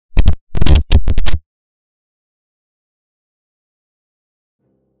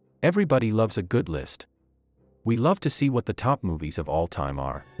Everybody loves a good list. We love to see what the top movies of all time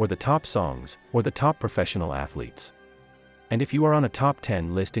are, or the top songs, or the top professional athletes. And if you are on a top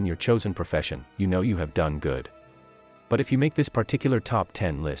 10 list in your chosen profession, you know you have done good. But if you make this particular top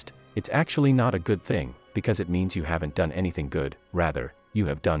 10 list, it's actually not a good thing, because it means you haven't done anything good, rather, you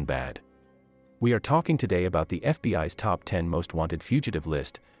have done bad. We are talking today about the FBI's top 10 most wanted fugitive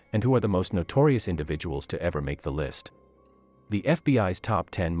list, and who are the most notorious individuals to ever make the list. The FBI's top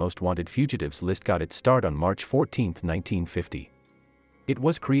 10 most wanted fugitives list got its start on March 14, 1950. It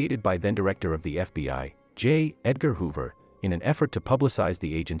was created by then-director of the FBI, J. Edgar Hoover, in an effort to publicize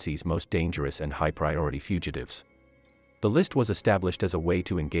the agency's most dangerous and high-priority fugitives. The list was established as a way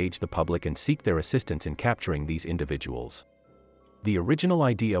to engage the public and seek their assistance in capturing these individuals. The original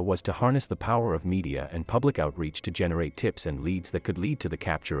idea was to harness the power of media and public outreach to generate tips and leads that could lead to the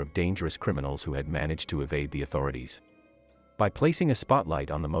capture of dangerous criminals who had managed to evade the authorities. By placing a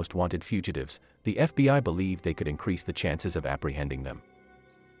spotlight on the most wanted fugitives, the FBI believed they could increase the chances of apprehending them.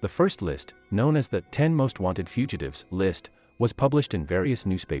 The first list, known as the 10 Most Wanted Fugitives list, was published in various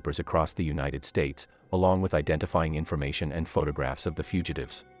newspapers across the United States, along with identifying information and photographs of the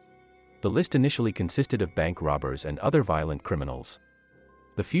fugitives. The list initially consisted of bank robbers and other violent criminals.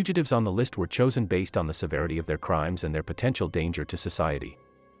 The fugitives on the list were chosen based on the severity of their crimes and their potential danger to society.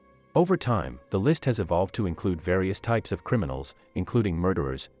 Over time, the list has evolved to include various types of criminals, including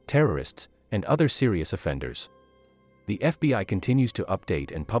murderers, terrorists, and other serious offenders. The FBI continues to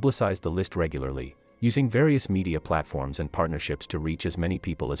update and publicize the list regularly, using various media platforms and partnerships to reach as many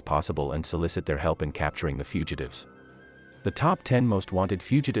people as possible and solicit their help in capturing the fugitives. The top 10 most wanted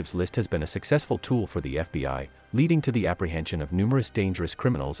fugitives list has been a successful tool for the FBI, leading to the apprehension of numerous dangerous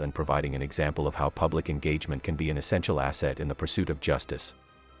criminals and providing an example of how public engagement can be an essential asset in the pursuit of justice.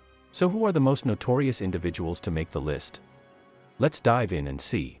 So who are the most notorious individuals to make the list? Let's dive in and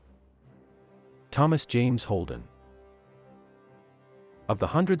see. Thomas James Holden. Of the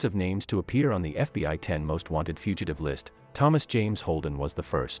hundreds of names to appear on the FBI 10 Most Wanted Fugitive list, Thomas James Holden was the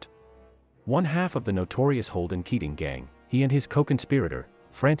first. One half of the notorious Holden Keating gang, he and his co-conspirator,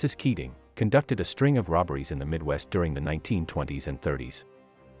 Francis Keating, conducted a string of robberies in the Midwest during the 1920s and 30s.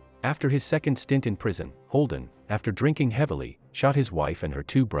 After his second stint in prison, Holden, after drinking heavily, shot his wife and her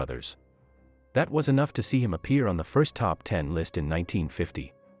two brothers. That was enough to see him appear on the first top 10 list in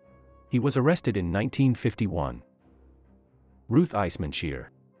 1950. He was arrested in 1951. Ruth Eisman Scheer.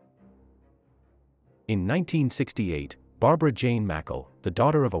 In 1968, Barbara Jane Mackle, the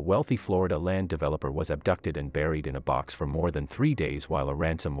daughter of a wealthy Florida land developer, was abducted and buried in a box for more than 3 days while a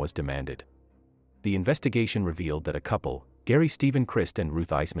ransom was demanded. The investigation revealed that a couple, Gary Stephen Christ and Ruth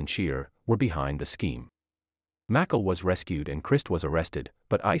Eisman Scheer, were behind the scheme. Mackle was rescued and Christ was arrested,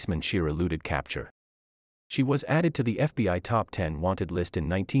 but Eisman Scheer eluded capture. She was added to the FBI Top 10 Wanted list in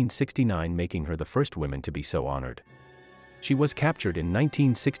 1969, making her the first woman to be so honored. She was captured in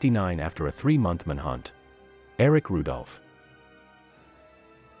 1969 after a 3-month manhunt. Eric Rudolph.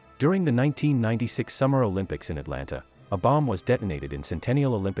 During the 1996 Summer Olympics in Atlanta, a bomb was detonated in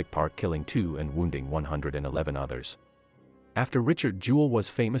Centennial Olympic Park, killing 2 and wounding 111 others. After Richard Jewell was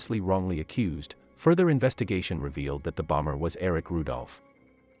famously wrongly accused, further investigation revealed that the bomber was Eric Rudolph.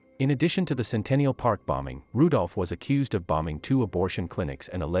 In addition to the Centennial Park bombing, Rudolph was accused of bombing 2 abortion clinics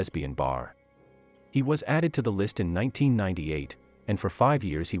and a lesbian bar. He was added to the list in 1998, and for 5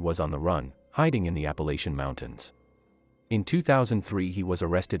 years he was on the run, hiding in the Appalachian Mountains. In 2003 he was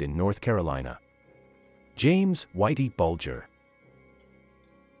arrested in North Carolina. James Whitey Bulger.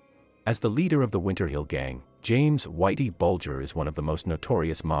 As the leader of the Winter Hill Gang, James Whitey Bulger is one of the most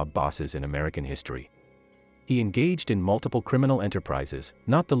notorious mob bosses in American history. He engaged in multiple criminal enterprises,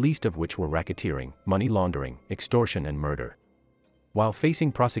 not the least of which were racketeering, money laundering, extortion and murder. While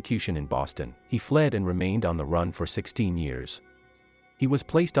facing prosecution in Boston, he fled and remained on the run for 16 years. He was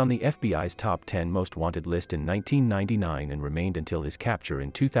placed on the FBI's Top 10 Most Wanted list in 1999 and remained until his capture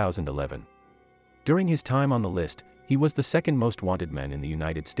in 2011. During his time on the list, he was the second most wanted man in the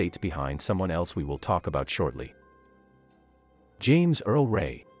United States, behind someone else we will talk about shortly. James Earl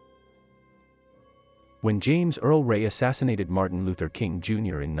Ray. When James Earl Ray assassinated Martin Luther King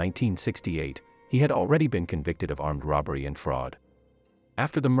Jr. in 1968, he had already been convicted of armed robbery and fraud.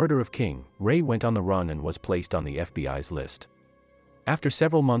 After the murder of King, Ray went on the run and was placed on the FBI's list. After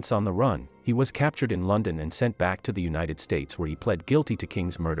several months on the run, he was captured in London and sent back to the United States, where he pled guilty to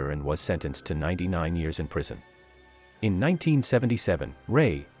King's murder and was sentenced to 99 years in prison. In 1977,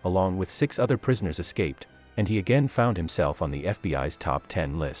 Ray, along with 6 other prisoners, escaped, and he again found himself on the FBI's Top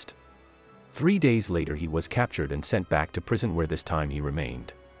 10 list. 3 days later he was captured and sent back to prison, where this time he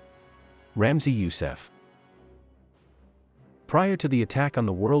remained. Ramzi Youssef. Prior to the attack on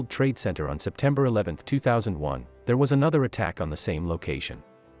the World Trade Center on September 11, 2001, there was another attack on the same location.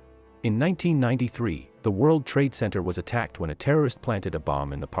 In 1993, the World Trade Center was attacked when a terrorist planted a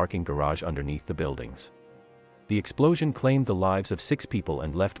bomb in the parking garage underneath the buildings. The explosion claimed the lives of 6 people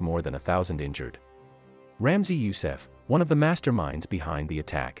and left more than 1,000 injured. Ramzi Youssef, one of the masterminds behind the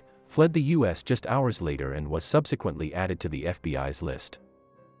attack, fled the US just hours later and was subsequently added to the FBI's list.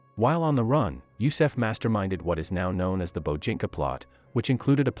 While on the run, Youssef masterminded what is now known as the Bojinka plot, which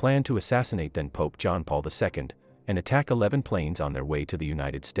included a plan to assassinate then Pope John Paul II, and attack 11 planes on their way to the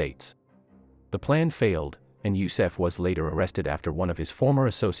United States. The plan failed, and Youssef was later arrested after one of his former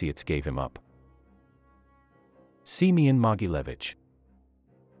associates gave him up. Simeon Mogilevich.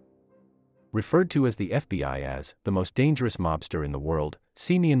 Referred to as the FBI as the most dangerous mobster in the world,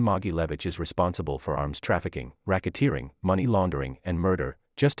 Simeon Mogilevich is responsible for arms trafficking, racketeering, money laundering, and murder,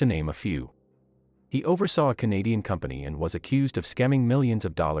 just to name a few. He oversaw a Canadian company and was accused of scamming millions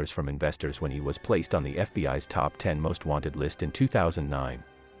of dollars from investors when he was placed on the FBI's top 10 most wanted list in 2009.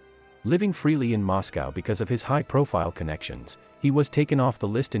 Living freely in Moscow because of his high-profile connections, he was taken off the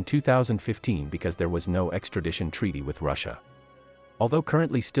list in 2015 because there was no extradition treaty with Russia. Although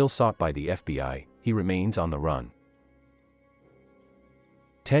currently still sought by the FBI, he remains on the run.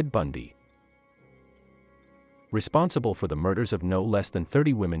 Ted Bundy. Responsible for the murders of no less than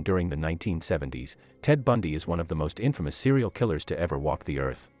 30 women during the 1970s, Ted Bundy is one of the most infamous serial killers to ever walk the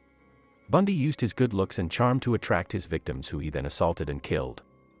earth. Bundy used his good looks and charm to attract his victims, who he then assaulted and killed.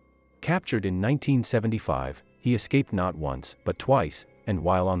 Captured in 1975, he escaped not once, but twice, and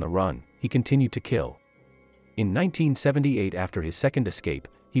while on the run, he continued to kill. In 1978, after his second escape,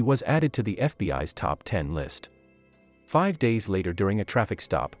 he was added to the FBI's top 10 list. 5 days later, during a traffic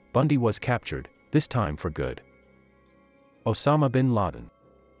stop, Bundy was captured, this time for good. Osama bin Laden.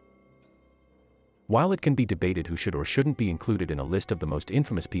 While it can be debated who should or shouldn't be included in a list of the most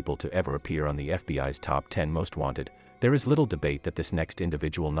infamous people to ever appear on the FBI's top 10 most wanted, there is little debate that this next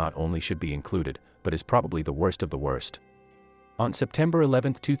individual not only should be included, but is probably the worst of the worst. On September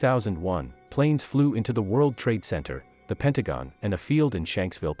 11, 2001, planes flew into the World Trade Center, the Pentagon, and a field in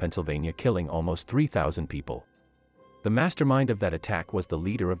Shanksville, Pennsylvania, killing almost 3,000 people. The mastermind of that attack was the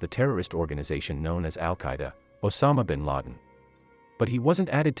leader of the terrorist organization known as Al-Qaeda, Osama bin Laden. But he wasn't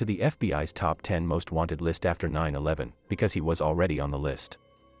added to the FBI's top 10 most wanted list after 9/11, because he was already on the list.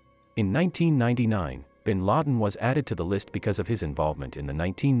 In 1999, bin Laden was added to the list because of his involvement in the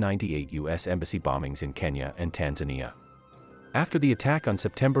 1998 U.S. embassy bombings in Kenya and Tanzania. After the attack on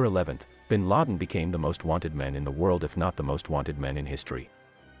September 11, bin Laden became the most wanted man in the world, if not the most wanted man in history.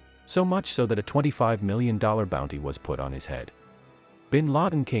 So much so that a $25 million bounty was put on his head. Bin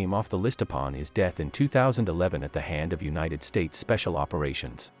Laden came off the list upon his death in 2011 at the hand of United States Special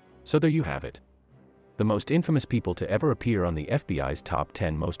Operations. So there you have it. The most infamous people to ever appear on the FBI's top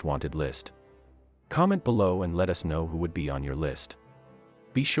 10 most wanted list. Comment below and let us know who would be on your list.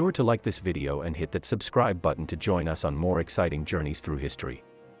 Be sure to like this video and hit that subscribe button to join us on more exciting journeys through history.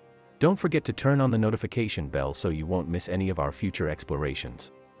 Don't forget to turn on the notification bell so you won't miss any of our future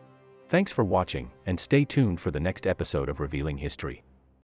explorations. Thanks for watching, and stay tuned for the next episode of Revealing History.